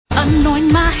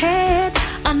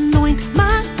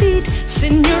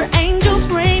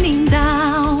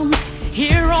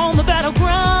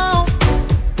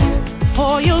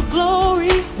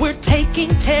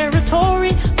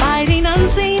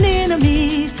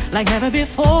like never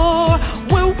before.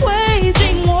 We're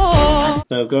waging war.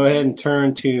 So go ahead and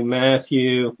turn to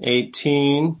Matthew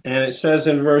 18. And it says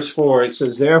in verse 4, it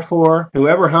says, "Therefore,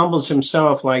 whoever humbles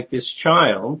himself like this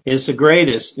child is the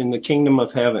greatest in the kingdom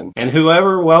of heaven. And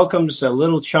whoever welcomes a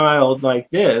little child like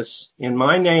this in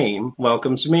my name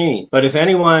welcomes me. But if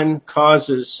anyone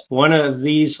causes one of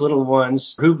these little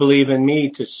ones who believe in me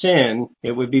to sin,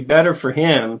 it would be better for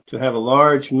him to have a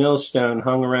large millstone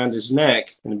hung around his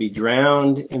neck and to be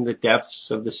drowned in the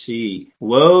depths of the sea.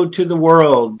 Woe to the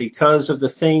world because of the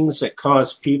things that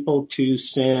cause people to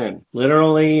sin."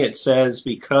 Literally, it says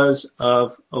because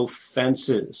of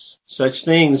offenses. Such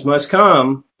things must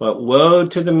come, but woe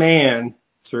to the man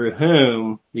through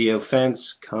whom the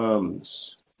offense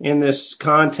comes. In this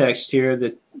context here,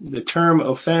 the term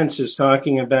offense is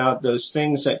talking about those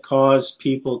things that cause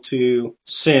people to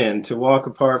sin, to walk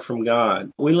apart from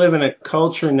God. We live in a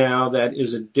culture now that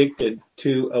is addicted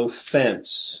to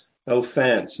offense.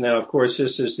 Offense. Now, of course,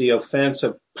 this is the offense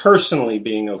of personally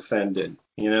being offended.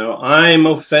 I'm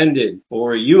offended,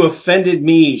 or you offended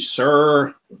me,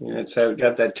 sir. It's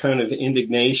got that tone of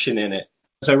indignation in it.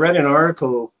 I read an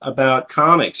article about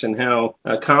comics and how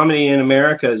comedy in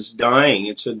America is dying.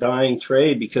 It's a dying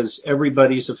trade because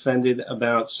everybody's offended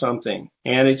about something.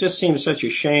 And it just seems such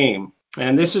a shame.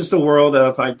 And this is the world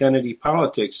of identity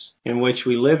politics in which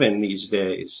we live in these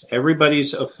days.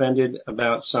 Everybody's offended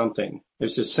about something.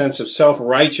 There's a sense of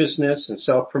self-righteousness and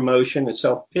self-promotion and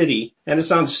self-pity, and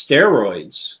it's on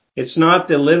steroids. It's not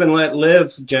the live and let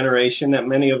live generation that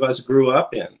many of us grew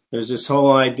up in. There's this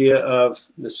whole idea of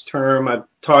this term, I've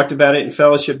talked about it in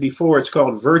fellowship before, it's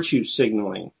called virtue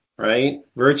signaling, right?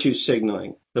 Virtue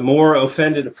signaling. The more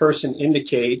offended a person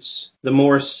indicates, the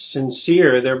more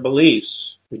sincere their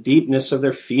beliefs, the deepness of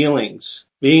their feelings.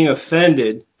 Being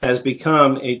offended has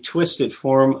become a twisted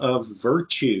form of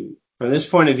virtue. From this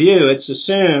point of view, it's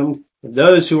assumed that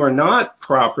those who are not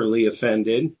properly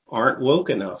offended aren't woke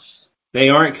enough. They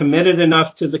aren't committed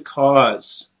enough to the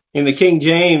cause. In the King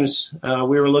James,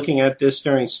 we were looking at this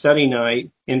during study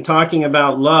night. In talking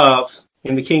about love,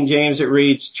 in the King James it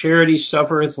reads, "Charity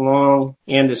suffereth long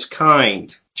and is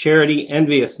kind. Charity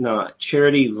envieth not.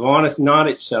 Charity vaunteth not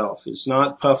itself, is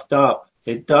not puffed up.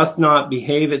 It doth not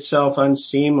behave itself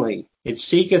unseemly. It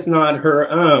seeketh not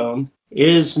her own,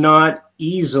 is not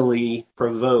easily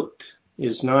provoked."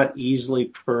 Is not easily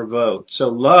provoked. So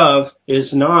love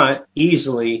is not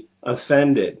easily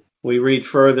offended. We read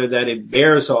further that it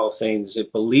bears all things,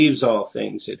 it believes all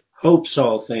things, it hopes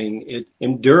all things, it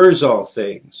endures all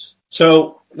things.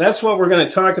 So that's what we're going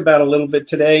to talk about a little bit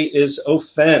today is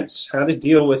offense, how to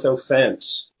deal with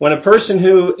offense. When a person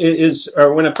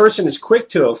is quick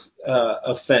to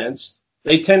offense,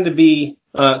 they tend to be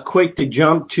quick to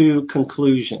jump to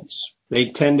conclusions. They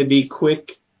tend to be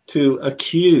quick to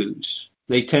accuse.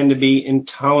 They tend to be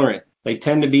intolerant. They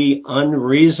tend to be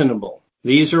unreasonable.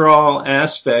 These are all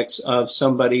aspects of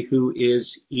somebody who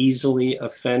is easily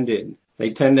offended.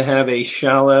 They tend to have a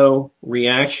shallow,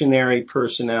 reactionary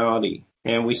personality.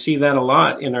 And we see that a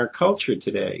lot in our culture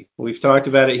today. We've talked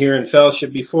about it here in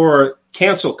fellowship before,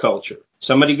 cancel culture.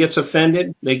 Somebody gets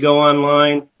offended, they go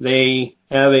online, they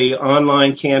have an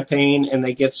online campaign, and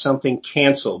they get something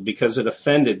canceled because it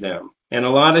offended them. And a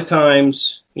lot of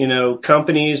times,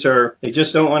 companies they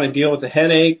just don't want to deal with the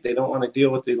headache. They don't want to deal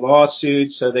with the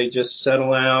lawsuits. So they just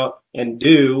settle out and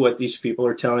do what these people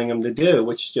are telling them to do,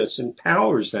 which just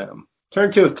empowers them. Turn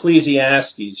to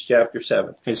Ecclesiastes chapter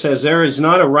 7. It says, "There is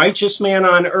not a righteous man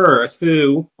on earth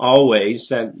who always,"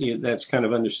 that's kind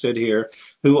of understood here,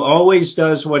 "who always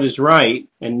does what is right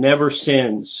and never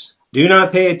sins. Do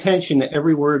not pay attention to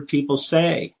every word people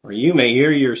say, or you may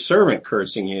hear your servant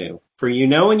cursing you. For you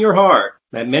know in your heart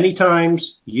that many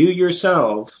times you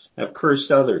yourself have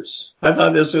cursed others." I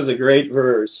thought this was a great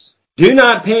verse. Do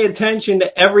not pay attention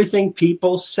to everything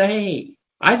people say.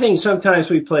 I think sometimes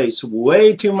we place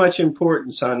way too much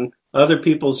importance on other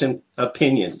people's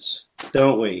opinions,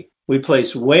 don't we? We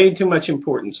place way too much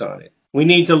importance on it. We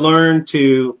need to learn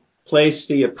to place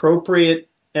the appropriate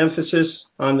emphasis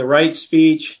on the right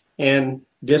speech and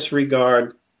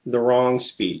disregard the wrong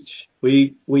speech.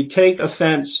 We take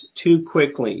offense too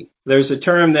quickly. There's a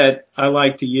term that I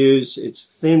like to use.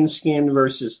 It's thin skin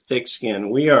versus thick skin.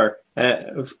 We are,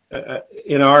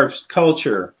 in our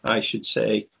culture, I should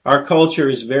say, our culture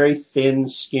is very thin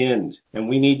skinned and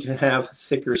we need to have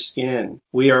thicker skin.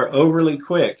 We are overly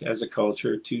quick as a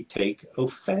culture to take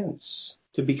offense,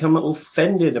 to become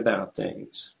offended about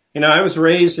things. I was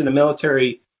raised in a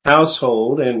military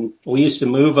household and we used to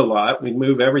move a lot. We'd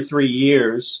move every 3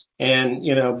 years. And,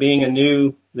 being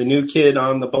the new kid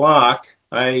on the block,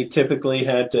 I typically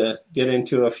had to get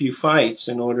into a few fights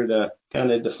in order to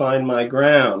kind of define my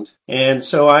ground. And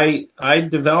so I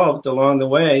developed along the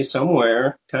way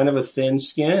somewhere kind of a thin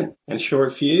skin and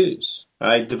short fuse.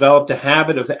 I developed a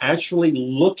habit of actually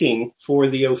looking for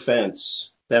the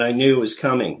offense that I knew was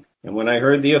coming. And when I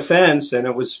heard the offense, then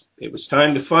it was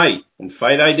time to fight. And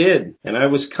fight I did. And I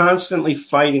was constantly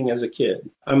fighting as a kid.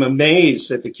 I'm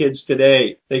amazed at the kids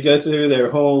today. They go through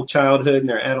their whole childhood and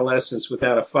their adolescence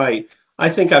without a fight. I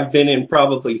think I've been in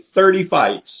probably 30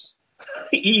 fights.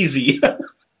 Easy.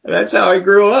 That's how I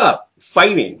grew up,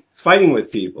 fighting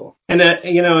with people. And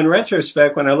in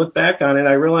retrospect, when I look back on it,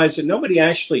 I realized that nobody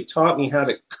actually taught me how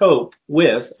to cope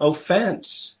with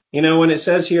offense. When it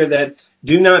says here that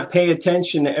do not pay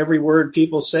attention to every word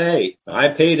people say, I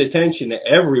paid attention to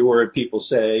every word people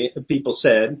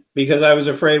said, because I was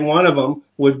afraid one of them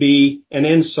would be an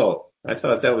insult. I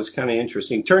thought that was kind of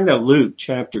interesting. Turn to Luke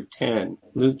chapter 10.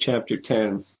 Luke chapter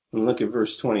 10, and look at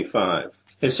verse 25.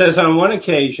 It says, on one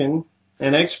occasion,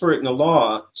 an expert in the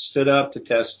law stood up to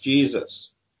test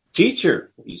Jesus.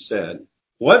 Teacher, he said,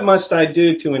 what must I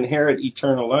do to inherit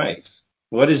eternal life?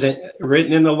 What is it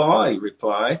written in the law? He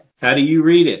replied. How do you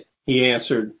read it? He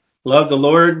answered, love the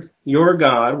Lord your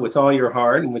God with all your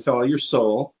heart and with all your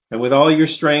soul and with all your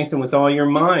strength and with all your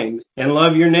mind, and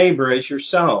love your neighbor as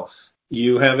yourself.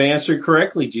 You have answered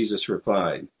correctly, Jesus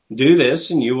replied. Do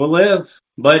this and you will live.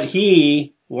 But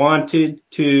he wanted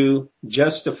to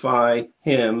justify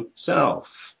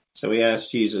himself. So he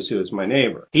asked Jesus, who is my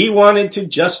neighbor? He wanted to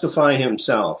justify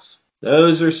himself.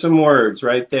 Those are some words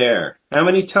right there. How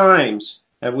many times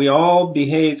have we all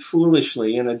behaved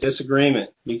foolishly in a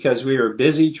disagreement because we were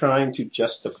busy trying to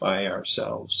justify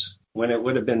ourselves when it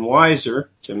would have been wiser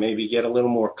to maybe get a little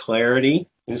more clarity?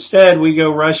 Instead, we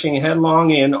go rushing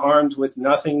headlong in, armed with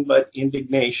nothing but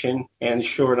indignation and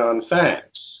short on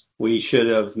facts. We should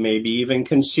have maybe even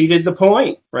conceded the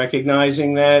point,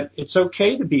 recognizing that it's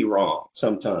okay to be wrong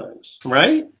sometimes,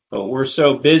 right? But we're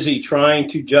so busy trying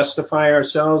to justify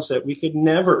ourselves that we could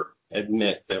never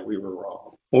admit that we were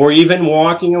wrong. Or even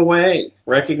walking away,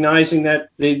 recognizing that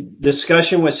the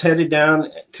discussion was headed down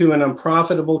to an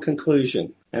unprofitable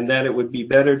conclusion and that it would be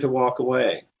better to walk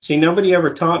away. See, nobody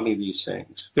ever taught me these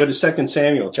things. Go to 2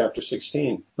 Samuel chapter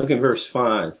 16. Look at verse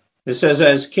 5. It says,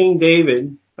 as King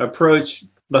David approached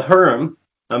Bahurim,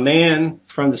 a man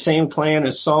from the same clan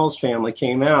as Saul's family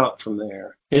came out from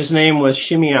there. His name was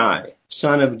Shimei,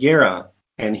 son of Gera,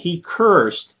 and he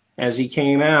cursed as he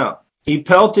came out. He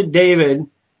pelted David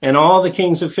and all the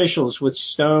king's officials with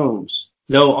stones,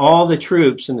 though all the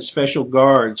troops and the special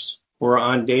guards were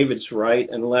on David's right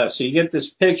and left. So you get this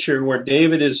picture where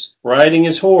David is riding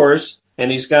his horse and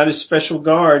he's got his special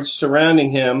guards surrounding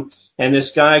him, and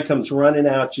this guy comes running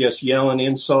out just yelling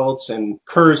insults and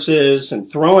curses and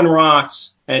throwing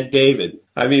rocks at David.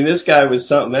 I mean, this guy was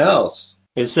something else.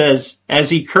 It says, as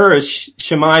he cursed,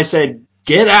 Shimei said,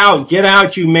 get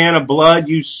out, you man of blood,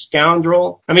 you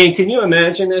scoundrel. I mean, can you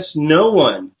imagine this? No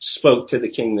one spoke to the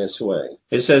king this way.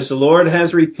 It says, the Lord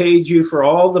has repaid you for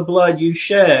all the blood you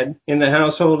shed in the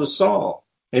household of Saul,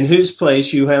 in whose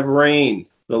place you have reigned.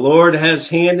 The Lord has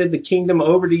handed the kingdom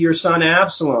over to your son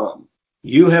Absalom.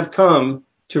 You have come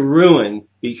to ruin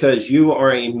because you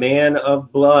are a man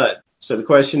of blood. So the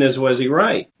question is, was he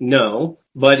right? No,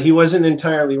 but he wasn't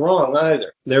entirely wrong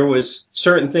either. There was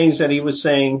certain things that he was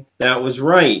saying that was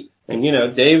right. And,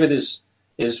 David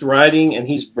is writing and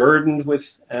he's burdened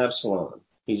with Absalom.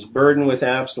 He's burdened with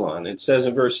Absalom. It says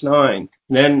in verse 9,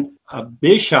 then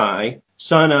Abishai,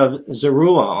 son of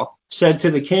Zeruiah, said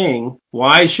to the king,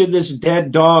 why should this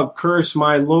dead dog curse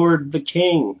my lord the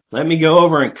king? Let me go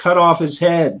over and cut off his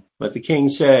head. But the king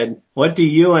said, what do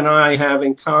you and I have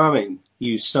in common,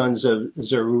 you sons of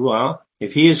Zeruiah?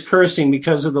 If he is cursing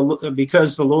because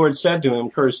the Lord said to him,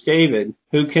 curse David,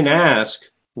 who can ask,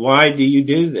 why do you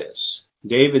do this?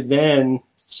 David then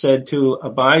said to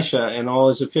Abishai and all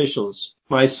his officials,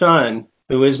 my son,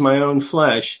 who is my own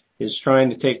flesh, is trying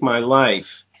to take my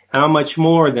life. How much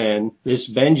more then this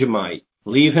Benjamite?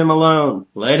 Leave him alone.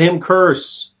 Let him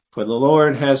curse, for the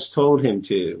Lord has told him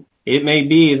to. It may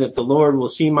be that the Lord will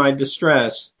see my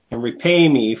distress and repay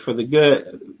me with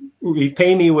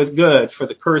good for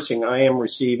the cursing I am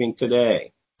receiving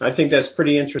today. I think that's a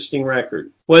pretty interesting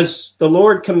record. Was the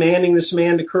Lord commanding this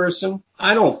man to curse him?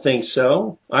 I don't think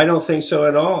so. I don't think so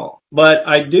at all. But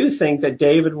I do think that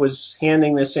David was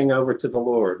handing this thing over to the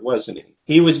Lord, wasn't he?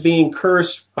 He was being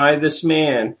cursed by this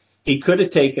man. He could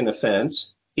have taken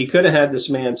offense. He could have had this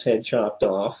man's head chopped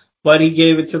off, but he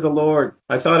gave it to the Lord.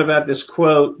 I thought about this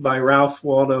quote by Ralph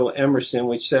Waldo Emerson,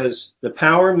 which says, the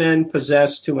power men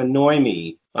possess to annoy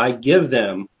me, I give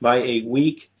them by a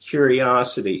weak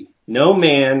curiosity. No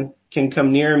man can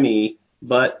come near me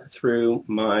but through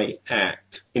my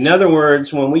act. In other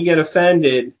words, when we get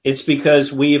offended, it's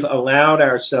because we've allowed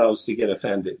ourselves to get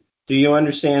offended. Do you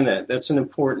understand that? That's an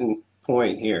important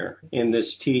point here in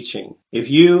this teaching. If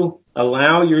you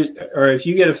if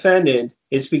you get offended,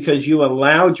 it's because you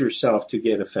allowed yourself to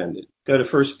get offended. Go to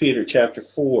 1 Peter chapter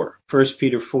 4. 1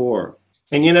 Peter 4.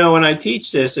 And when I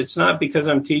teach this, it's not because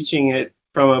I'm teaching it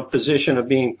from a position of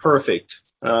being perfect.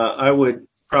 I would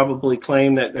probably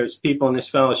claim that there's people in this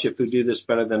fellowship who do this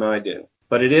better than I do.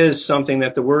 But it is something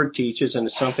that the Word teaches, and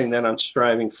it's something that I'm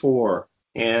striving for.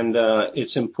 And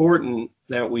it's important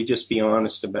that we just be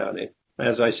honest about it.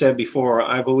 As I said before,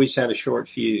 I've always had a short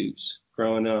fuse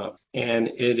growing up,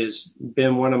 and it has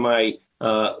been one of my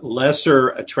lesser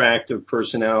attractive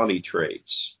personality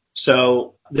traits.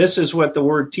 So this is what the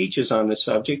Word teaches on this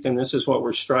subject, and this is what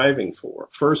we're striving for.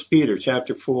 1 Peter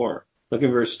chapter 4, look at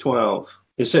verse 12.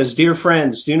 It says, "Dear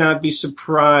friends, do not be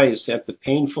surprised at the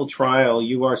painful trial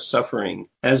you are suffering,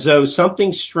 as though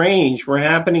something strange were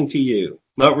happening to you,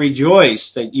 but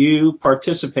rejoice that you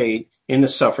participate in the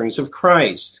sufferings of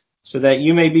Christ, so that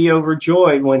you may be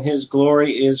overjoyed when his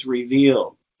glory is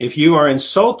revealed. If you are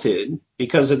insulted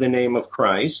because of the name of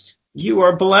Christ, you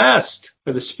are blessed,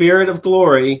 for the Spirit of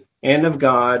glory and of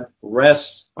God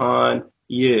rests on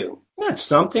you." That's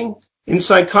something. In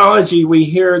psychology, we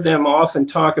hear them often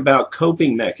talk about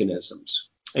coping mechanisms.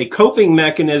 A coping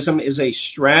mechanism is a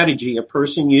strategy a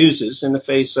person uses in the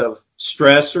face of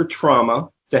stress or trauma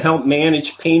to help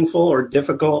manage painful or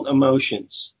difficult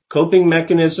emotions. Coping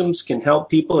mechanisms can help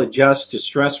people adjust to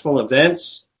stressful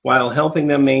events while helping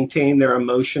them maintain their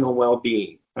emotional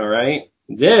well-being. All right?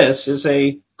 This is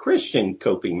a Christian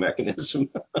coping mechanism.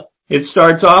 It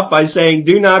starts off by saying,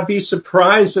 do not be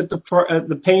surprised at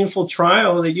the painful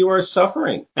trial that you are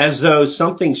suffering, as though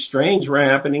something strange were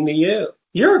happening to you.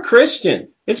 You're a Christian.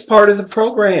 It's part of the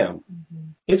program.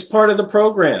 It's part of the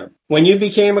program. When you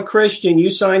became a Christian, you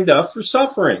signed up for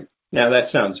suffering. Now, that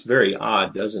sounds very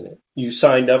odd, doesn't it? You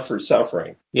signed up for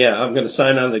suffering. Yeah, I'm going to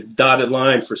sign on the dotted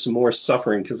line for some more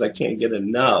suffering because I can't get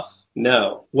enough.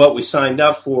 No, what we signed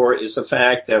up for is the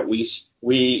fact that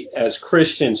we as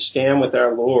Christians stand with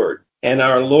our Lord, and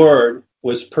our Lord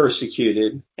was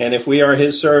persecuted. And if we are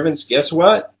his servants, guess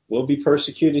what? We'll be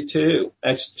persecuted too.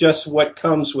 That's just what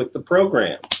comes with the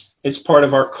program. It's part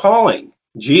of our calling.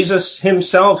 Jesus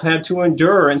himself had to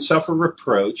endure and suffer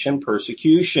reproach and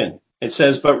persecution. It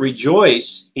says, but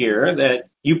rejoice here that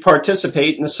you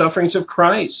participate in the sufferings of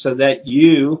Christ, so that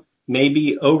you may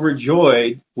be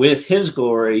overjoyed with his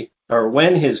glory, or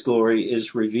when his glory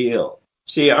is revealed.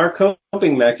 See, our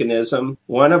coping mechanism,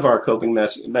 one of our coping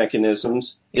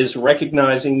mechanisms, is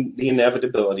recognizing the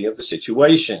inevitability of the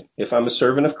situation. If I'm a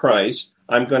servant of Christ,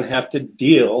 I'm going to have to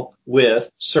deal with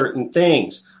certain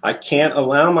things. I can't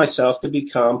allow myself to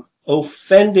become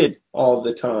offended all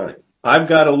the time. I've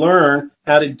got to learn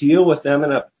how to deal with them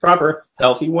in a proper,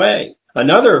 healthy way.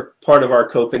 Another part of our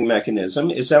coping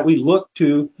mechanism is that we look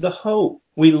to the hope.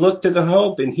 We look to the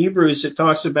hope. In Hebrews, it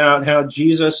talks about how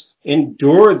Jesus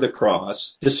endured the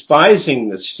cross, despising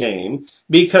the shame,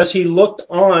 because he looked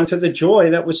on to the joy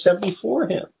that was set before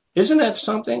him. Isn't that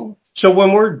something? So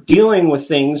when we're dealing with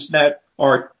things that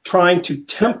are trying to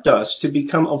tempt us to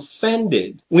become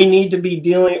offended, we need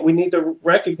to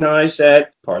recognize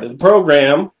that part of the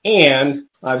program, and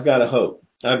I've got a hope.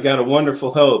 I've got a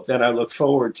wonderful hope that I look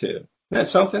forward to. Isn't that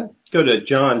something? Go to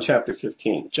John chapter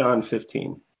 15. John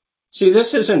 15. See,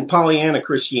 this isn't Pollyanna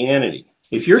Christianity.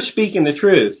 If you're speaking the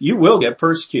truth, you will get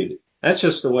persecuted. That's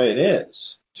just the way it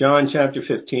is. John chapter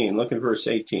 15, look at verse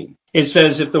 18. It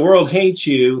says, if the world hates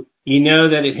you, ye know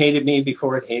that it hated me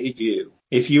before it hated you.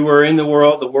 If you were in the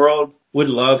world would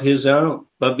love his own.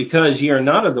 But because ye are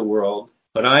not of the world,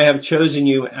 but I have chosen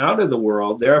you out of the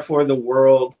world, therefore the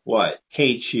world, what?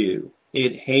 Hates you.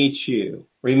 It hates you.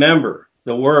 Remember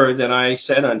the word that I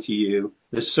said unto you,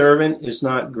 the servant is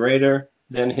not greater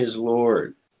than his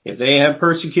Lord. If they have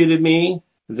persecuted me,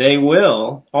 they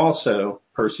will also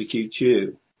persecute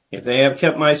you. If they have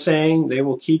kept my saying, they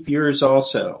will keep yours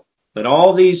also. But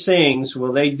all these things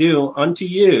will they do unto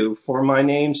you for my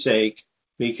name's sake,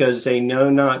 because they know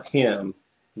not him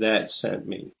that sent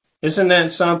me. Isn't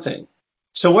that something?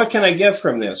 So what can I get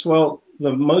from this? Well,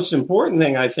 the most important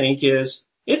thing I think is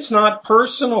it's not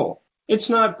personal. It's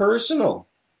not personal.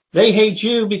 They hate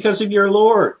you because of your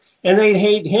Lord, and they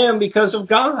hate him because of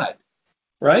God,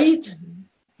 right?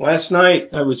 Last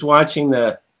night I was watching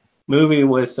the movie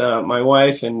with my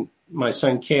wife and my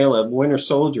son Caleb, Winter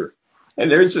Soldier. And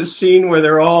there's a scene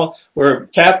where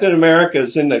Captain America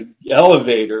is in the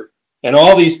elevator and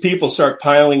all these people start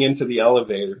piling into the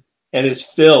elevator. and it's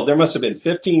filled. There must have been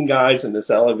 15 guys in this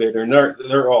elevator, and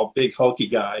they're all big, hulky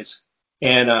guys.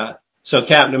 And so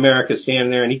Captain America's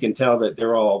standing there, and he can tell that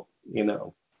they're all,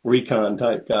 recon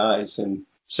type guys. And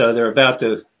so they're about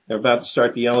to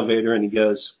start the elevator, and he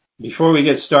goes, "Before we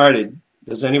get started,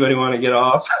 does anybody want to get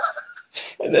off?"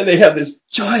 And then they have this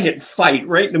giant fight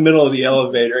right in the middle of the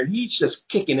elevator, and he's just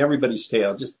kicking everybody's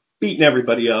tail, just beating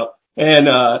everybody up. And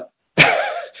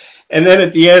and then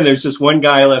at the end, there's just one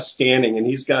guy left standing, and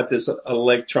he's got this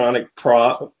electronic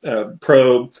probe,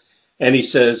 and he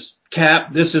says,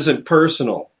 "Cap, this isn't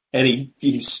personal." And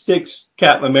he sticks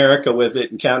Captain America with it,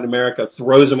 and Captain America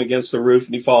throws him against the roof,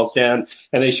 and he falls down.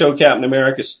 And they show Captain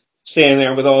America standing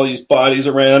there with all these bodies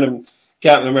around him.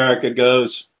 Captain America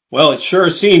goes, "Well, it sure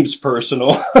seems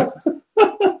personal."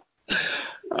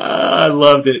 I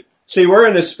loved it. See, we're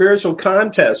in a spiritual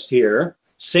contest here.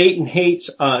 Satan hates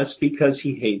us because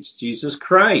he hates Jesus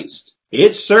Christ.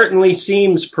 It certainly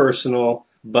seems personal,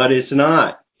 but it's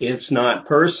not. It's not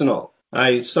personal.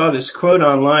 I saw this quote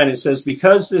online. It says,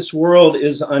 "Because this world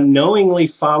is unknowingly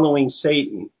following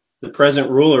Satan, the present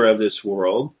ruler of this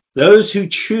world, those who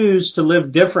choose to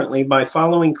live differently by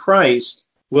following Christ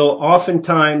will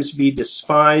oftentimes be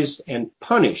despised and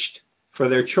punished for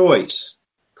their choice.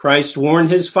 Christ warned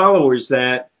his followers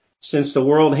that, since the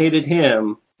world hated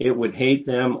him, it would hate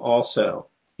them also."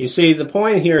 You see, the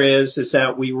point here is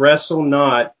that we wrestle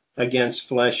not against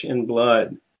flesh and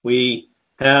blood. We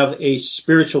have a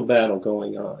spiritual battle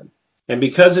going on. And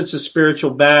because it's a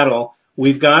spiritual battle,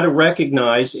 we've got to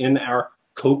recognize in our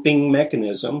coping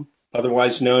mechanism,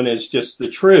 otherwise known as just the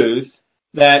truth,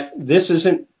 that this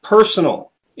isn't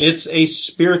personal. It's a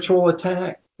spiritual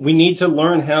attack. We need to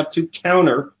learn how to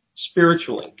counter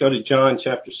spiritually. Go to John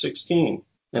chapter 16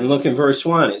 and look in verse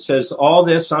 1. It says, "All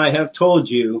this I have told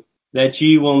you, that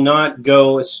ye will not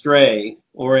go astray,"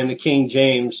 or in the King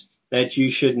James, that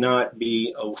you should not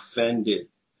be offended.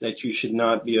 That you should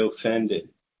not be offended.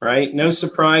 Right? No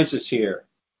surprises here.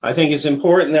 I think it's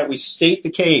important that we state the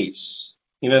case.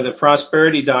 The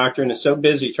prosperity doctrine is so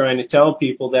busy trying to tell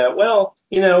people that, well,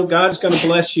 God's going to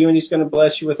bless you, and he's going to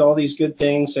bless you with all these good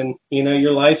things, and,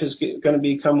 your life is going to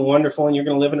become wonderful, and you're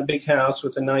going to live in a big house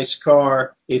with a nice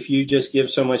car if you just give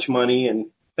so much money.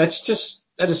 And that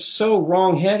is so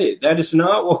wrong-headed. That is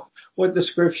not what the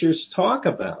scriptures talk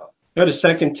about. Go to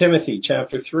 2 Timothy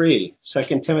chapter 3,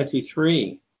 2 Timothy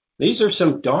 3. These are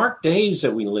some dark days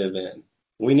that we live in.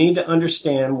 We need to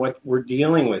understand what we're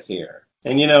dealing with here.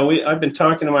 And, I've been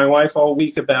talking to my wife all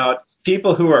week about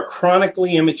people who are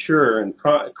chronically immature and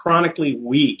chronically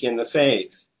weak in the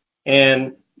faith.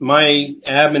 And my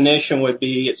admonition would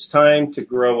be, it's time to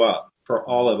grow up for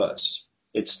all of us.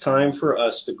 It's time for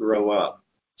us to grow up.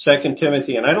 2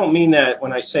 Timothy, and I don't mean that,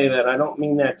 when I say that, I don't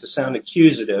mean that to sound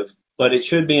accusative, but it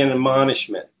should be an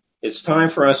admonishment. It's time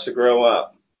for us to grow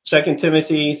up. 2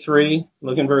 Timothy 3,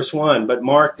 look in verse 1. "But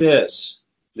mark this,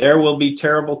 there will be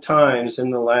terrible times in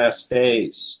the last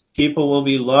days. People will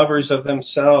be lovers of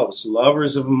themselves,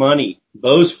 lovers of money,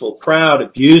 boastful, proud,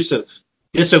 abusive,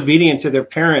 disobedient to their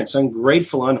parents,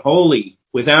 ungrateful, unholy,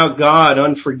 without God,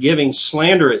 unforgiving,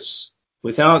 slanderous,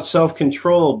 without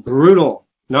self-control, brutal,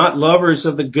 not lovers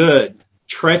of the good,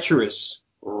 treacherous,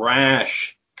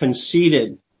 rash,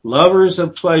 conceited, lovers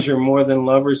of pleasure more than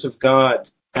lovers of God,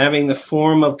 having the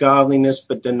form of godliness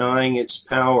but denying its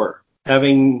power,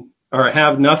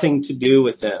 have nothing to do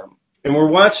with them." And we're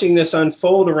watching this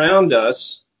unfold around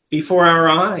us before our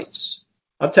eyes.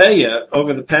 I'll tell you,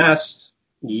 over the past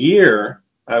year,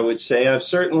 I would say, I've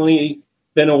certainly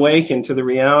been awakened to the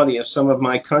reality of some of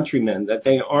my countrymen, that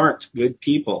they aren't good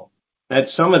people, that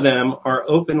some of them are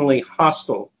openly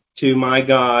hostile to my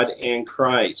God and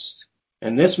Christ.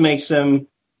 And this makes them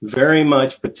very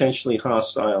much potentially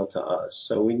hostile to us.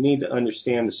 So we need to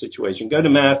understand the situation. Go to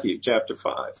Matthew chapter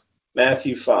 5.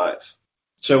 Matthew 5.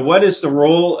 So what is the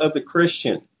role of the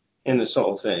Christian in this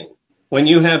whole thing? When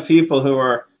you have people who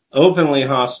are openly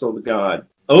hostile to God,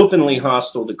 openly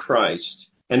hostile to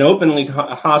Christ, and openly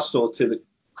hostile to the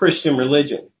Christian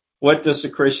religion, what does the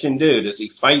Christian do? Does he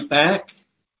fight back?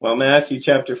 Well, Matthew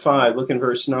chapter 5, look in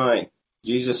verse 9.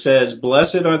 Jesus says,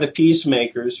 "Blessed are the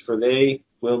peacemakers, for they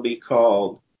will be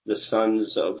called the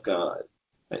sons of God."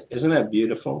 Isn't that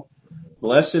beautiful?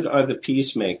 Blessed are the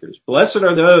peacemakers. Blessed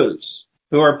are those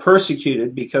who are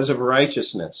persecuted because of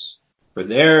righteousness, for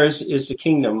theirs is the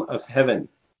kingdom of heaven.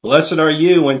 Blessed are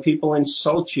you when people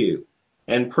insult you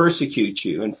and persecute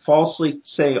you and falsely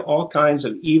say all kinds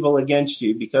of evil against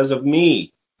you because of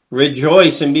me.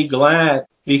 Rejoice and be glad,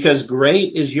 because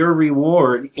great is your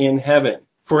reward in heaven.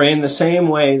 For in the same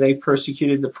way they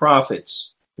persecuted the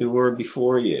prophets who were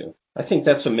before you. I think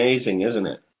that's amazing, isn't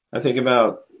it? I think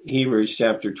about Hebrews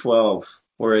chapter 12,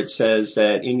 where it says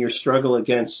that in your struggle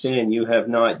against sin, you have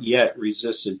not yet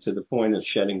resisted to the point of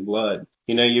shedding blood.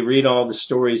 You know, you read all the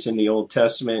stories in the Old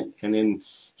Testament and in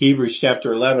Hebrews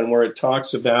chapter 11, where it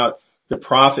talks about the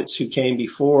prophets who came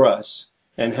before us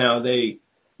and how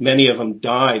many of them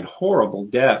died horrible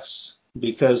deaths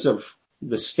because of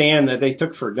the stand that they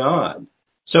took for God.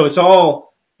 So it's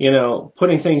all,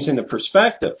 putting things into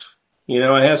perspective.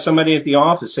 I have somebody at the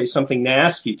office say something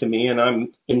nasty to me and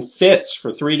I'm in fits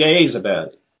for 3 days about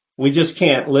it. We just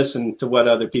can't listen to what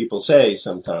other people say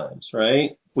sometimes,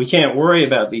 right? We can't worry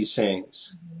about these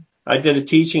things. I did a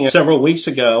teaching several weeks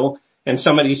ago and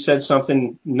somebody said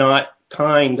something not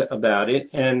kind about it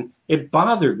and it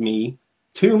bothered me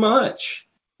too much.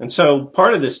 And so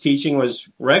part of this teaching was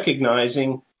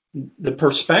recognizing the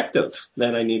perspective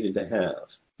that I needed to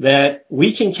have. That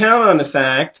we can count on the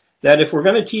fact that if we're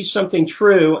going to teach something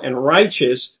true and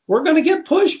righteous, we're going to get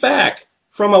pushback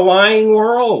from a lying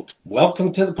world.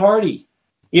 Welcome to the party.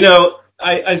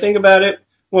 I think about it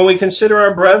when we consider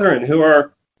our brethren who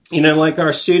are, like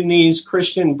our Sudanese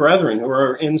Christian brethren who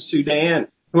are in Sudan,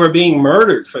 who are being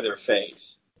murdered for their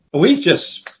faith. We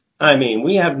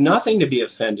have nothing to be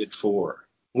offended for.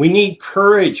 We need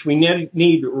courage. We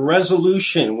need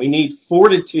resolution. We need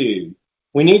fortitude.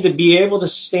 We need to be able to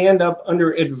stand up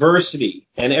under adversity.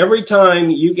 And every time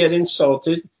you get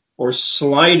insulted or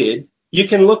slighted, you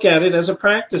can look at it as a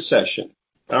practice session,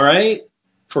 all right,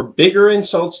 for bigger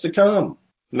insults to come.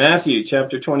 Matthew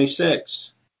chapter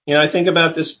 26. I think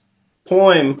about this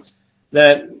poem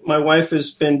that my wife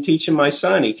has been teaching my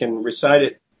son. He can recite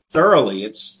it thoroughly.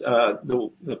 It's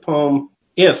the poem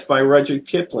If by Rudyard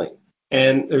Kipling.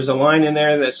 And there's a line in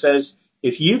there that says,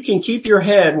 if you can keep your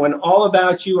head when all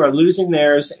about you are losing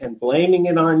theirs and blaming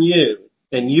it on you,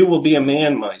 then you will be a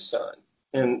man, my son.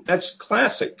 And that's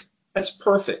classic. That's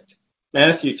perfect.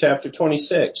 Matthew chapter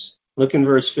 26. Look in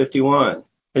verse 51.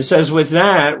 It says, with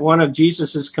that, one of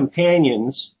Jesus's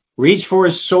companions reached for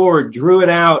his sword, drew it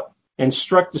out, and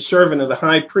struck the servant of the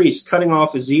high priest, cutting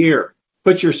off his ear.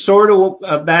 Put your sword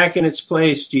back in its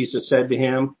place, Jesus said to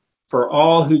him, for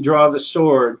all who draw the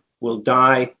sword will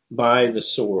die by the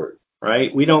sword.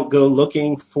 Right? We don't go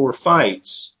looking for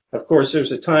fights. Of course,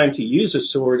 there's a time to use a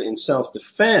sword in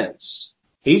self-defense.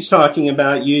 He's talking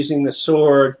about using the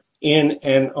sword in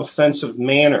an offensive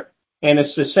manner. And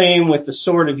it's the same with the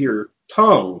sword of your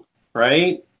tongue,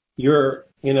 right? The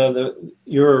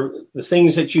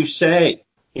things that you say.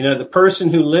 The person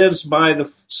who lives by the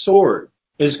sword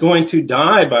is going to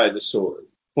die by the sword.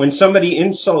 When somebody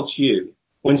insults you,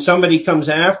 when somebody comes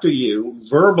after you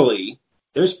verbally,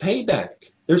 there's payback.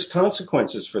 There's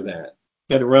consequences for that.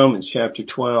 Go to Romans chapter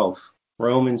 12.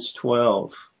 Romans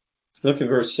 12. Look at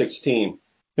verse 16.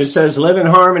 It says, live in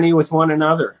harmony with one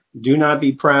another. Do not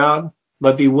be proud,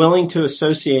 but be willing to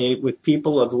associate with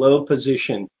people of low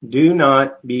position. Do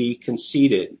not be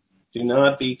conceited. Do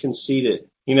not be conceited.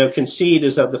 Conceit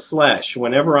is of the flesh.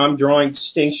 Whenever I'm drawing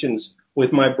distinctions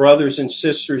with my brothers and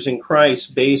sisters in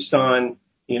Christ based on,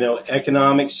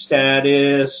 economic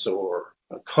status or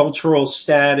cultural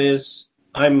status,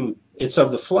 it's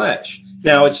of the flesh.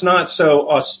 Now, it's not so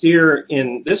austere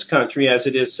in this country as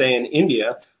it is, say, in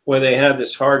India, where they have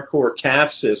this hardcore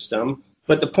caste system.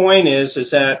 But the point is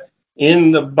that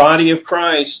in the body of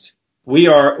Christ, we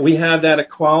have that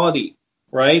equality,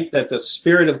 right? That the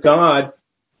Spirit of God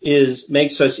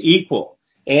makes us equal.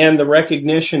 And the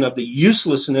recognition of the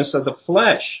uselessness of the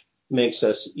flesh makes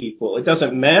us equal. It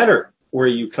doesn't matter where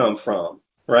you come from,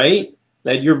 right?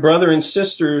 That your brother and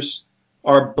sisters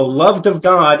are beloved of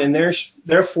God, and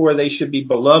therefore they should be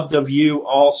beloved of you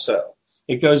also.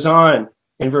 It goes on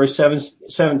in verse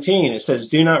 17. It says,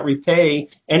 do not repay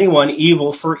anyone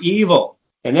evil for evil.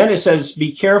 And then it says,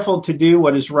 be careful to do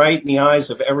what is right in the eyes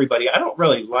of everybody. I don't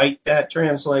really like that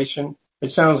translation. It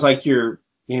sounds like you're,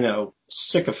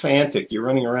 sycophantic. You're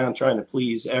running around trying to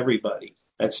please everybody.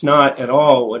 That's not at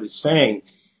all what it's saying.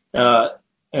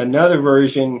 Another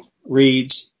version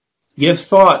reads, give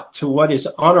thought to what is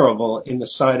honorable in the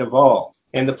sight of all.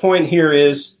 And the point here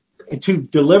is to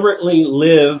deliberately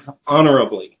live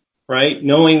honorably, right?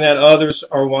 Knowing that others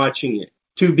are watching you.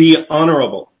 To be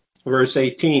honorable. Verse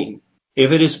 18.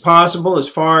 If it is possible, as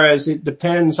far as it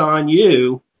depends on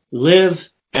you, live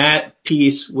at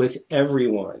peace with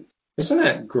everyone. Isn't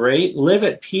that great? Live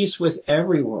at peace with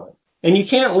everyone. And you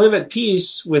can't live at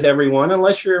peace with everyone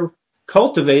unless you're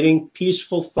cultivating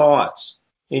peaceful thoughts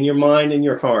in your mind and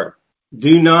your heart.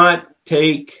 Do not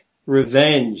take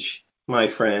revenge, my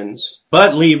friends,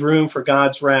 but leave room for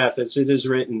God's wrath, as it is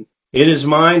written. It is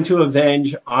mine to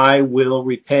avenge, I will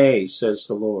repay, says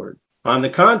the Lord. On the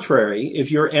contrary,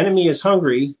 if your enemy is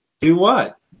hungry, do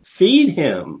what? Feed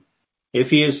him. If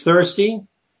he is thirsty,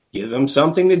 give him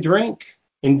something to drink.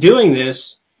 In doing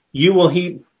this, you will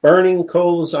heap burning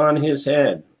coals on his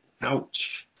head.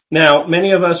 Ouch. Now,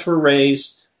 many of us were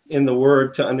raised in the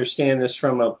Word to understand this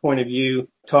from a point of view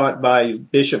taught by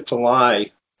Bishop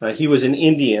Pillai. He was an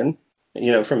Indian,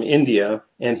 from India,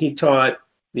 and he taught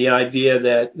the idea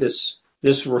that this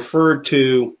referred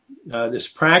to this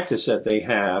practice that they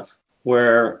have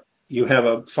where you have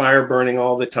a fire burning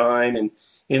all the time, and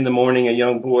in the morning a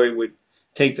young boy would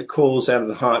take the coals out of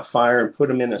the hot fire and put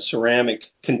them in a ceramic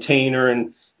container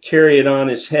and carry it on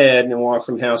his head and walk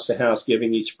from house to house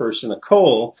giving each person a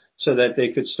coal so that they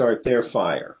could start their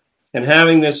fire. And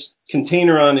having this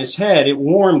container on his head, it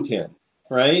warmed him,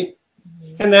 right?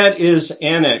 And that is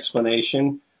an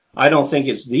explanation. I don't think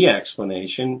it's the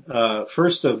explanation.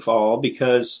 First of all,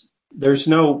 because there's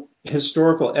no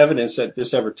historical evidence that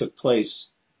this ever took place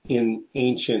in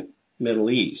ancient Middle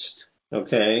East.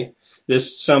 Okay,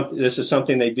 this is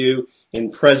something they do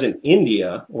in present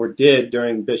India, or did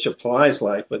during Bishop Pillai's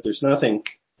life, but there's nothing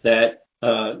that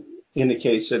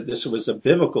indicates that this was a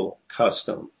biblical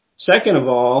custom. Second of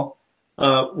all,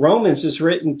 Romans is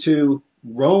written to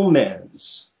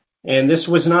Romans, and this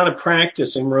was not a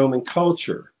practice in Roman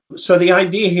culture. So the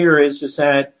idea here is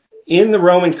that in the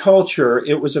Roman culture,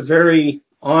 it was a very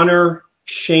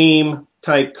honor-shame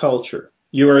type culture.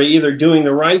 You are either doing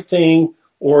the right thing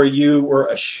or you were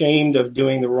ashamed of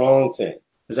doing the wrong thing.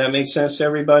 Does that make sense to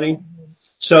everybody?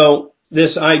 So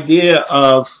this idea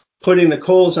of putting the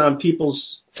coals on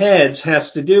people's heads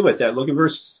has to do with that. Look at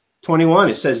verse 21.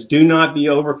 It says, do not be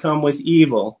overcome with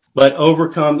evil, but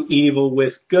overcome evil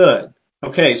with good.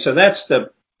 Okay, so that's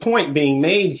the point being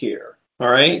made here. All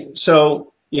right,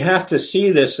 so you have to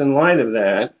see this in light of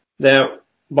that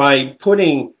by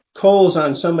putting coals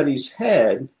on somebody's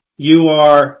head, you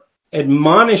are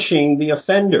admonishing the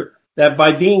offender. That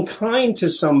by being kind to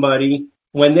somebody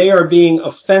when they are being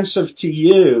offensive to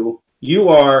you, you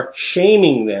are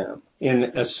shaming them in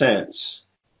a sense.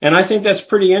 And I think that's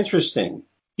pretty interesting.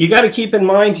 You got to keep in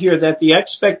mind here that the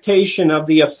expectation of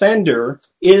the offender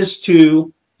is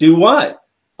to do what?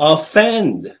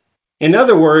 Offend. In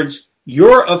other words,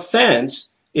 your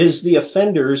offense is the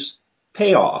offender's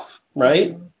payoff,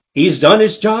 right? He's done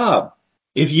his job.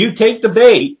 If you take the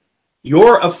bait,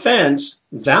 your offense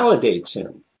validates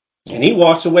him. And he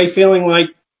walks away feeling like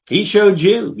he showed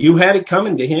you. You had it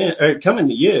coming to him, or coming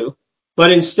to you.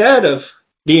 But instead of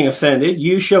being offended,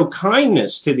 you show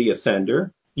kindness to the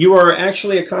offender. You are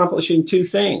actually accomplishing two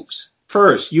things.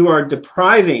 First, you are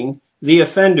depriving the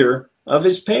offender of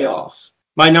his payoff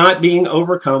by not being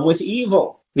overcome with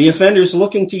evil. The offender's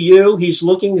looking to you. He's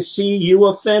looking to see you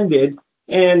offended,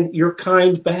 and you're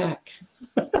kind back.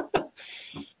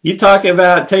 You talk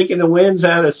about taking the winds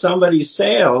out of somebody's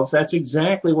sails. That's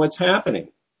exactly what's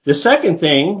happening. The second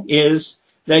thing is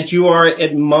that you are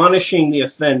admonishing the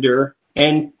offender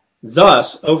and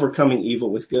thus overcoming evil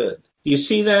with good. Do you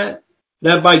see that?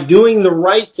 That by doing the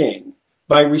right thing,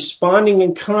 by responding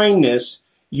in kindness,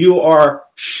 you are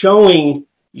showing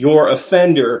your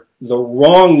offender the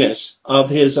wrongness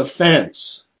of his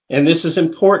offense. And this is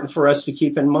important for us to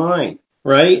keep in mind,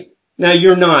 right? Now,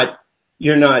 you're not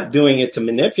doing it to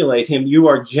manipulate him. You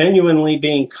are genuinely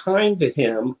being kind to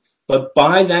him, but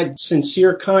by that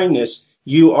sincere kindness,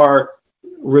 you are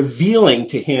revealing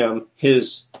to him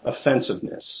his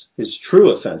offensiveness, his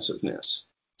true offensiveness.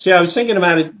 See, I was thinking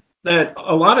about it that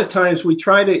a lot of times we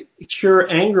try to cure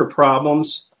anger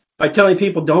problems by telling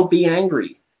people don't be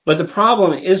angry. But the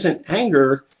problem isn't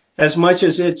anger as much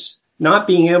as it's not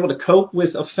being able to cope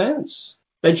with offense,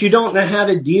 that you don't know how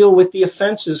to deal with the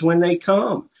offenses when they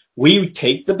come. We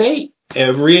take the bait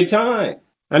every time.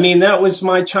 I mean, that was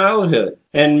my childhood.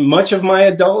 And much of my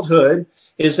adulthood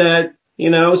is that,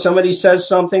 somebody says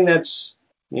something that's,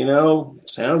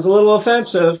 sounds a little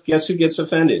offensive. Guess who gets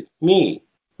offended? Me,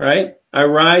 right? I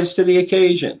rise to the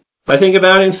occasion. I think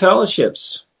about in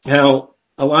fellowships how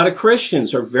a lot of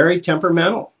Christians are very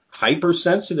temperamental,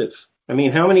 hypersensitive. I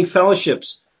mean, how many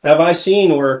fellowships have I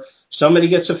seen where somebody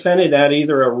gets offended at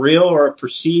either a real or a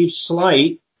perceived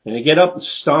slight, and they get up and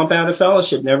stomp out of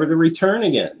fellowship, never to return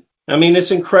again? I mean,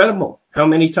 it's incredible how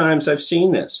many times I've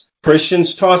seen this.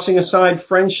 Christians tossing aside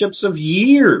friendships of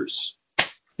years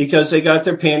because they got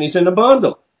their panties in a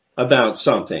bundle about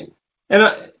something. And,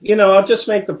 I'll just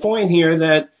make the point here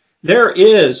that there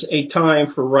is a time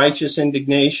for righteous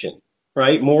indignation,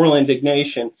 right? Moral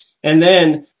indignation. And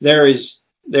then there's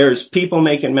people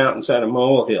making mountains out of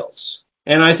molehills.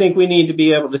 And I think we need to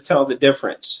be able to tell the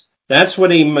difference. That's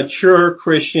what a mature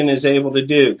Christian is able to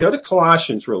do. Go to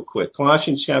Colossians real quick,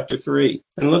 Colossians chapter 3,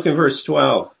 and look at verse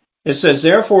 12. It says,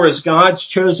 therefore, as God's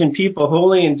chosen people,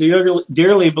 holy and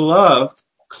dearly beloved,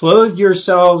 clothe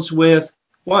yourselves with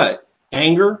what?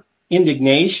 Anger?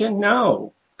 Indignation?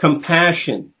 No.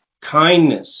 Compassion,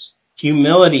 kindness,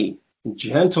 humility,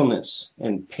 gentleness,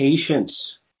 and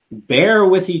patience. Bear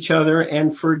with each other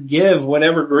and forgive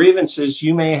whatever grievances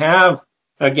you may have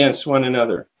against one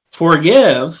another.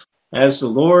 Forgive as the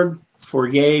Lord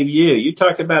forgave you. You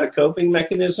talk about a coping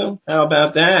mechanism? How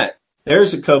about that?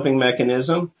 There's a coping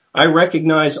mechanism. I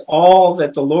recognize all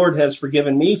that the Lord has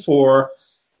forgiven me for.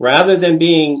 Rather than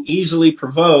being easily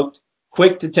provoked,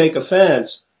 quick to take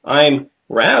offense, I'm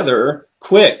rather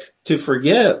quick to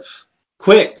forgive,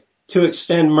 quick to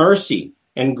extend mercy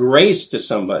and grace to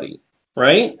somebody,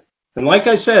 right? And like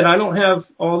I said, I don't have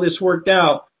all this worked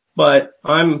out, but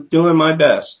I'm doing my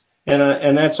best.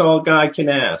 And that's all God can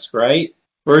ask, right?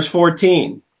 Verse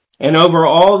 14, and over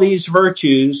all these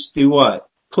virtues, do what?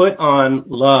 Put on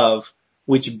love,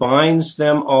 which binds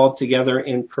them all together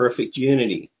in perfect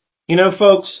unity. You know,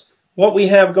 folks, what we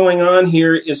have going on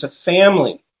here is a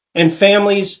family. And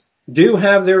families do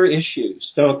have their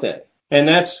issues, don't they? And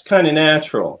that's kind of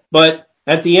natural. But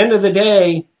at the end of the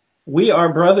day, we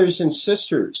are brothers and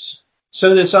sisters.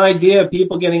 So this idea of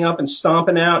people getting up and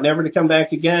stomping out, never to come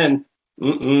back again,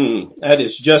 that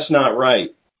is just not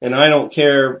right. And I don't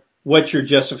care what your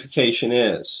justification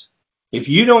is. If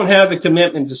you don't have the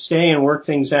commitment to stay and work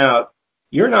things out,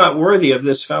 you're not worthy of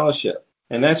this fellowship.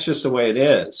 And that's just the way it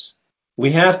is.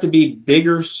 We have to be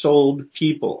bigger souled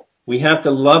people. We have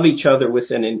to love each other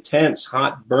with an intense,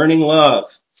 hot, burning love.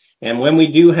 And when we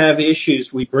do have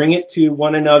issues, we bring it to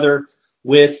one another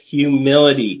with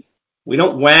humility. We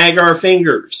don't wag our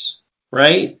fingers,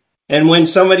 right? And when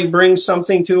somebody brings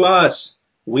something to us,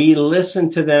 we listen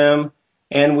to them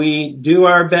and we do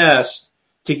our best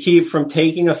to keep from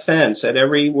taking offense at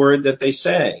every word that they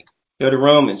say. Go to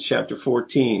Romans chapter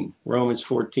 14, Romans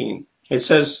 14. It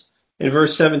says in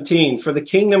verse 17, for the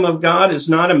kingdom of God is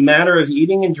not a matter of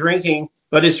eating and drinking,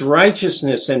 but it's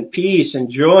righteousness and peace and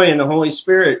joy in the Holy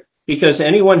Spirit, because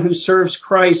anyone who serves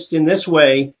Christ in this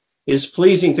way is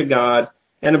pleasing to God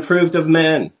and approved of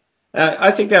men.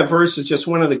 I think that verse is just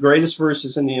one of the greatest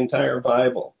verses in the entire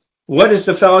Bible. What is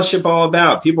the fellowship all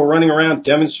about? People running around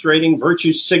demonstrating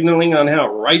virtue signaling on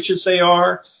how righteous they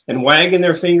are and wagging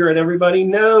their finger at everybody?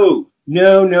 No.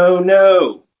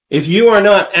 If you are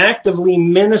not actively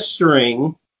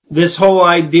ministering this whole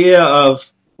idea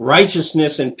of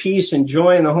righteousness and peace and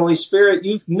joy in the Holy Spirit,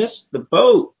 you've missed the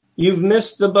boat. You've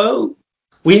missed the boat.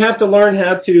 We have to learn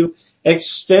how to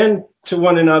extend to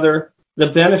one another the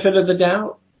benefit of the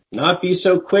doubt, not be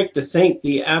so quick to think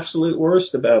the absolute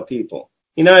worst about people.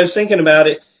 You know, I was thinking about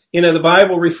it. You know, the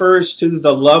Bible refers to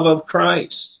the love of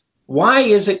Christ. Why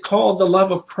is it called the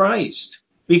love of Christ?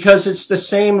 Because it's the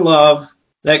same love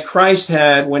that Christ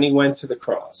had when he went to the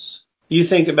cross. You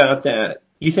think about that.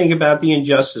 You think about the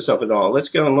injustice of it all. Let's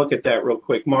go and look at that real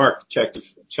quick. Mark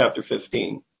chapter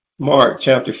 15. Mark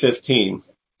chapter 15.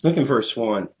 Look in verse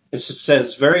 1. It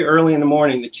says, very early in the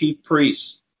morning, the chief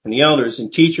priests and the elders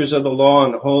and teachers of the law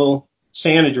and the whole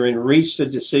Sanhedrin reached a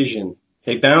decision.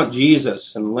 They bound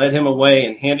Jesus and led him away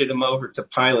and handed him over to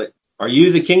Pilate. Are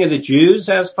you the king of the Jews?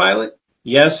 Asked Pilate.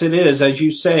 Yes, it is, as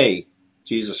you say,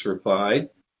 Jesus replied.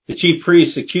 The chief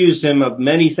priests accused him of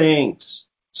many things.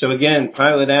 So again,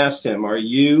 Pilate asked him, are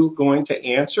you going to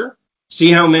answer?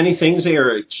 See how many things they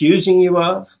are accusing you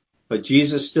of? But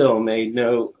Jesus still made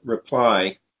no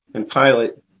reply, and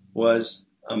Pilate was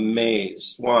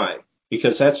amazed. Why?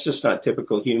 Because that's just not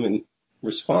typical human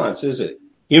response, is it?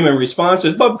 Human response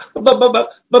is, but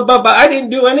I didn't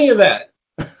do any of that.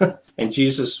 And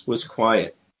Jesus was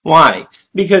quiet. Why?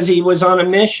 Because he was on a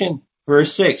mission.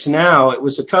 Verse 6, now it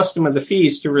was the custom of the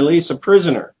feast to release a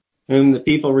prisoner whom the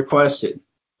people requested.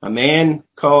 A man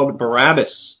called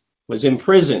Barabbas was in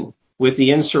prison with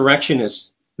the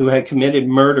insurrectionists who had committed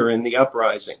murder in the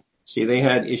uprising. See, they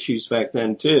had issues back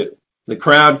then too. The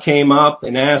crowd came up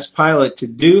and asked Pilate to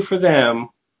do for them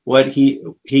what he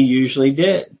usually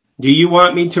did. Do you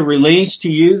want me to release to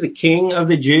you the king of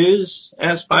the Jews?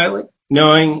 Asked Pilate,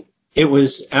 knowing it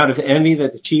was out of envy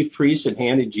that the chief priests had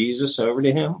handed Jesus over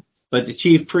to him. But the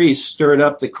chief priests stirred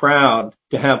up the crowd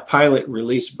to have Pilate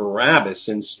release Barabbas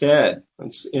instead.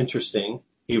 That's interesting.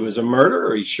 He was a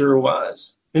murderer, he sure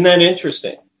was. Isn't that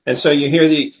interesting? And so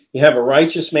you have a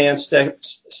righteous man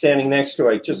standing next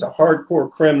to just a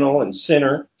hardcore criminal and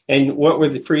sinner. And what were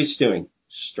the priests doing?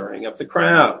 Stirring up the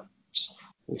crowd.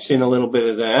 We've seen a little bit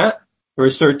of that.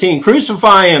 Verse 13,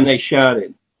 crucify him, they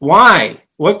shouted. Why?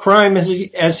 What crime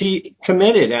has he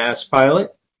committed? Asked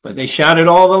Pilate. But they shouted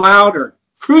all the louder.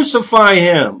 Crucify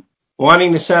him.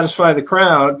 Wanting to satisfy the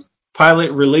crowd,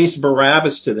 Pilate released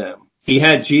Barabbas to them. He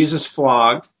had Jesus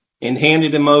flogged and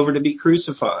handed him over to be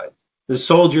crucified. The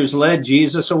soldiers led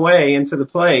Jesus away into the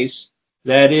place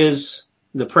that is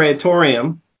the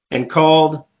praetorium and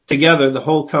called together the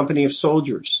whole company of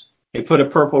soldiers. They put a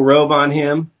purple robe on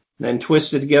him, then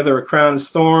twisted together a crown of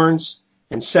thorns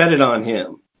and set it on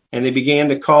him. And they began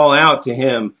to call out to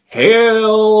him,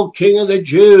 "Hail, King of the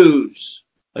Jews!"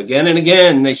 Again and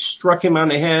again they struck him on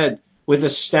the head with a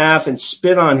staff and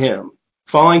spit on him.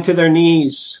 Falling to their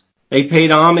knees, they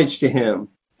paid homage to him.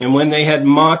 And when they had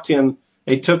mocked him,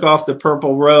 they took off the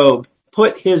purple robe,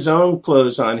 put his own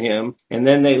clothes on him, and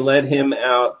then they led him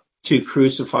out to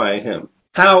crucify him.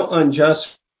 How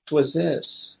unjust was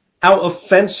this? How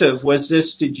offensive was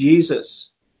this to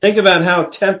Jesus? Think about how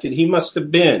tempted he must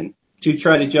have been to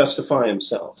try to justify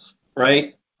himself,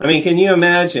 right? I mean, can you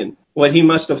imagine what he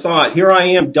must have thought? Here I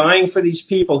am dying for these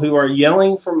people who are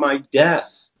yelling for my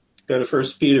death. Go to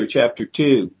 1 Peter chapter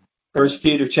 2. 1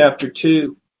 Peter chapter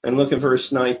 2 and look at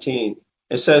verse 19.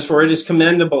 It says, "For it is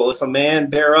commendable if a man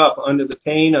bear up under the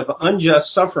pain of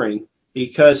unjust suffering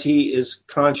because he is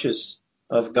conscious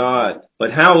of God.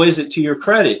 But how is it to your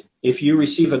credit if you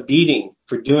receive a beating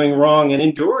for doing wrong and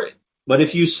endure it? But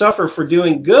if you suffer for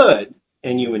doing good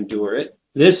and you endure it,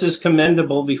 this is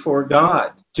commendable before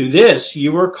God. To this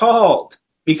you were called,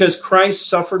 because Christ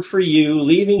suffered for you,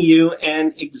 leaving you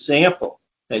an example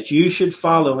that you should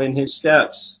follow in his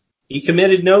steps. He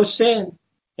committed no sin,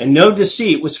 and no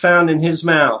deceit was found in his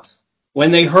mouth.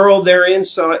 When they hurled their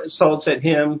insults at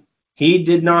him, he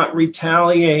did not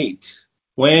retaliate.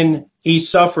 When he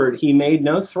suffered, he made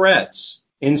no threats.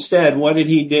 Instead, what did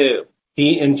he do?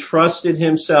 He entrusted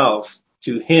himself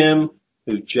to him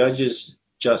who judges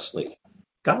justly,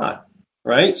 God,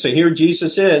 right? So here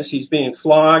Jesus is. He's being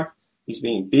flogged. He's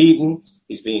being beaten.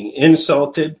 He's being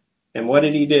insulted. And what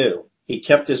did he do? He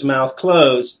kept his mouth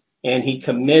closed and he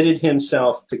committed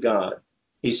himself to God.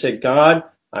 He said, God,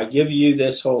 I give you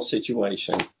this whole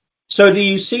situation. So do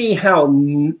you see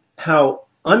how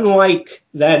unlike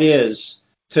that is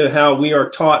to how we are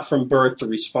taught from birth to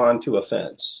respond to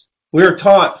offense? We are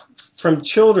taught from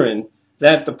children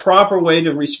that the proper way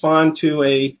to respond to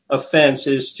a offense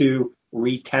is to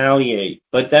retaliate.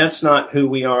 But that's not who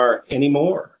we are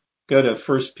anymore. Go to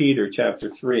 1 Peter chapter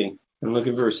 3 and look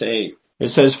at verse 8. It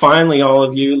says, "Finally, all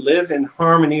of you, live in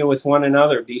harmony with one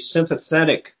another. Be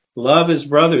sympathetic. Love as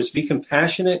brothers. Be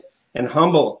compassionate and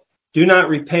humble. Do not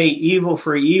repay evil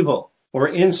for evil or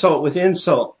insult with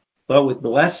insult, but with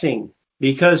blessing,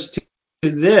 because to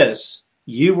this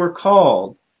you were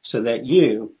called, so that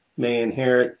you may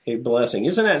inherit a blessing."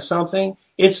 Isn't that something?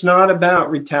 It's not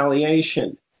about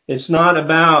retaliation. It's not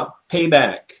about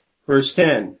payback. Verse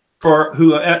 10, "For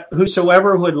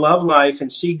whosoever would love life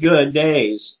and see good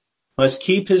days must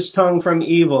keep his tongue from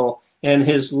evil and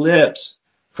his lips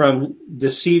from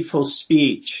deceitful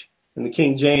speech." In the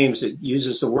King James, it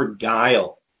uses the word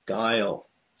guile,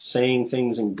 saying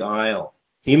things in guile.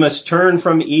 "He must turn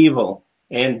from evil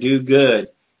and do good.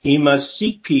 He must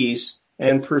seek peace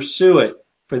and pursue it.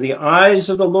 For the eyes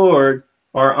of the Lord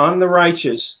are on the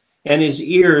righteous, and his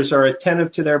ears are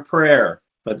attentive to their prayer.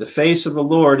 But the face of the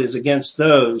Lord is against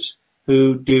those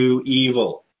who do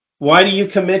evil." Why do you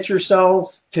commit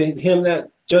yourself to him that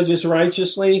judges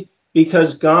righteously?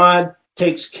 Because God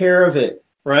takes care of it,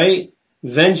 right?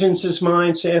 "Vengeance is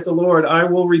mine, saith the Lord, I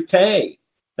will repay."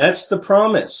 That's the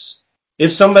promise.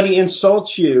 If somebody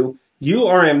insults you, you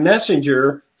are a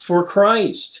messenger for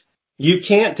Christ. You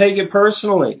can't take it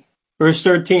personally. Verse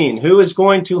 13, "Who is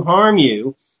going to harm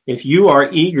you if you are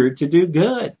eager to do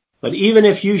good? But even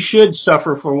if you should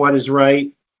suffer for what is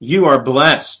right, you are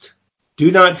blessed. Do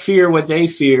not fear what they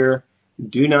fear.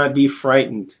 Do not be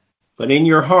frightened. But in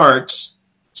your hearts,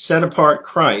 set apart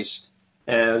Christ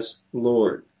as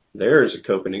Lord." There's a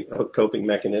coping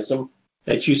mechanism.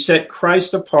 That you set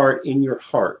Christ apart in your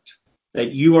heart.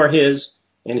 That you are his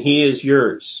and he is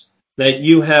yours. That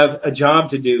you have a job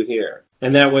to do here.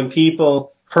 And that when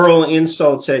people hurl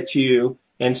insults at you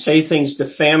and say things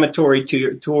defamatory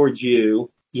towards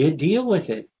you, you deal with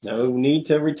it. No need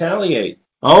to retaliate.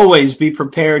 Always be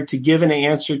prepared to give an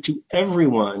answer to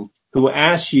everyone who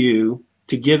asks you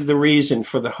to give the reason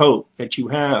for the hope that you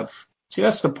have. See,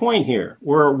 that's the point here.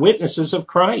 We're witnesses of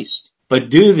Christ. But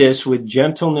do this with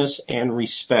gentleness and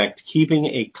respect, keeping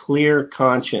a clear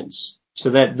conscience,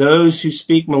 so that those who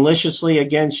speak maliciously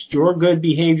against your good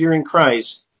behavior in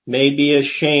Christ may be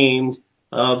ashamed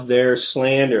of their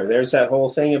slander. There's that whole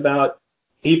thing about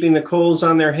heaping the coals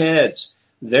on their heads.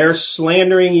 They're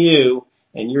slandering you,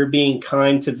 and you're being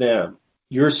kind to them.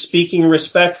 You're speaking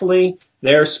respectfully,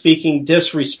 they're speaking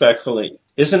disrespectfully.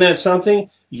 Isn't that something?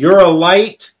 You're a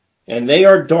light, and they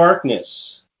are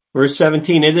darkness. Verse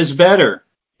 17, it is better,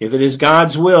 if it is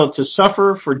God's will, to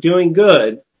suffer for doing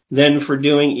good than for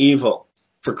doing evil.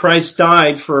 For Christ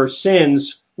died for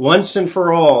sins once and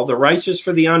for all, the righteous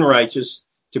for the unrighteous,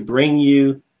 to bring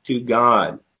you to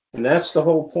God. And that's the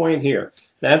whole point here.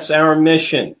 That's our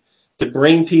mission, to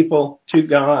bring people to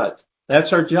God.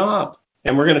 That's our job.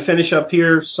 And we're going to finish up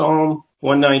here, Psalm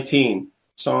 119.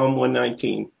 Psalm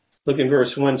 119. Look in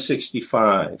verse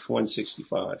 165.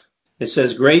 165. It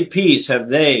says, great peace have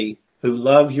they who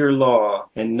love your law,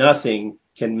 and nothing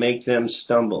can make them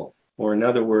stumble. Or in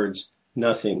other words,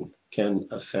 nothing can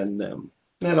offend them.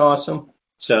 Isn't that awesome?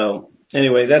 So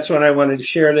anyway, that's what I wanted to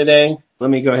share today. Let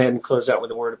me go ahead and close out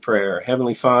with a word of prayer.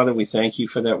 Heavenly Father, we thank you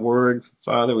for that word.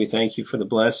 Father, we thank you for the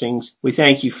blessings. We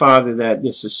thank you, Father, that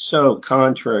this is so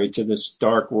contrary to this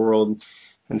dark world.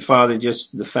 And Father,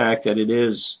 just the fact that it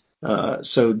is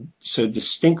so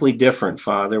distinctly different,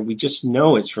 Father, we just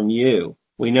know it's from you.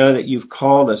 We know that you've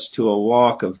called us to a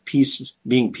walk of peace,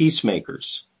 being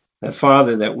peacemakers. That,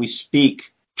 Father, that we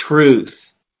speak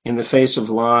truth in the face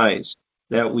of lies,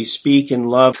 that we speak in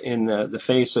love in the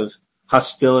face of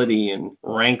hostility and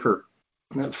rancor.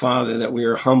 That, Father, that we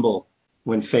are humble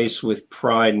when faced with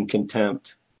pride and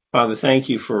contempt. Father, thank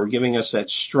you for giving us that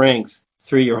strength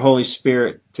through your Holy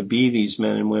Spirit to be these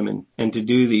men and women and to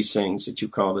do these things that you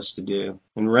called us to do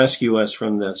and rescue us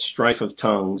from the strife of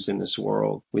tongues in this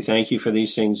world. We thank you for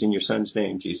these things in your Son's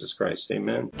name, Jesus Christ.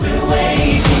 Amen. We're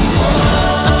waging war.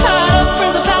 I'm tired of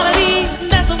principalities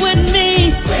messing with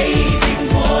me.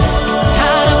 Waging war.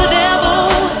 Tired of the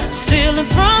devil stealing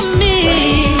from me.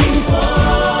 Waging war.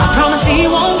 I promise he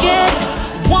won't get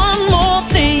one more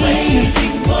thing.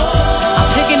 Waging war.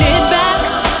 I'm taking it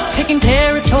back, taking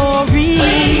territory.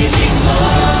 Waging war.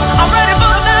 I'm ready for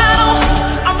the battle.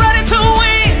 I'm ready to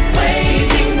win.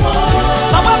 Waging war.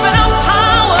 My weapon of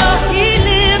power, he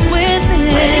lives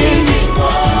within. Waging war.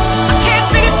 I can't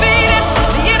be defeated.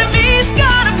 The enemy's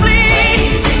gotta flee.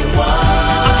 Waging war.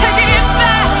 I'm taking it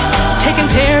back, taking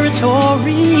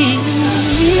territory.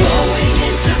 Going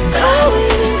into battle.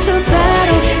 Going into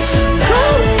battle.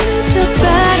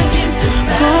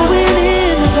 Going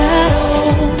into battle.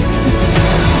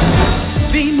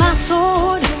 Be my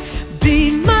sword,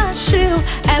 be my shield,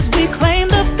 as we claim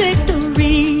the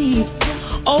victory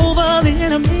over the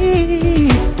enemy.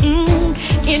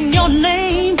 In your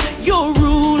name, your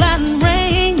rule.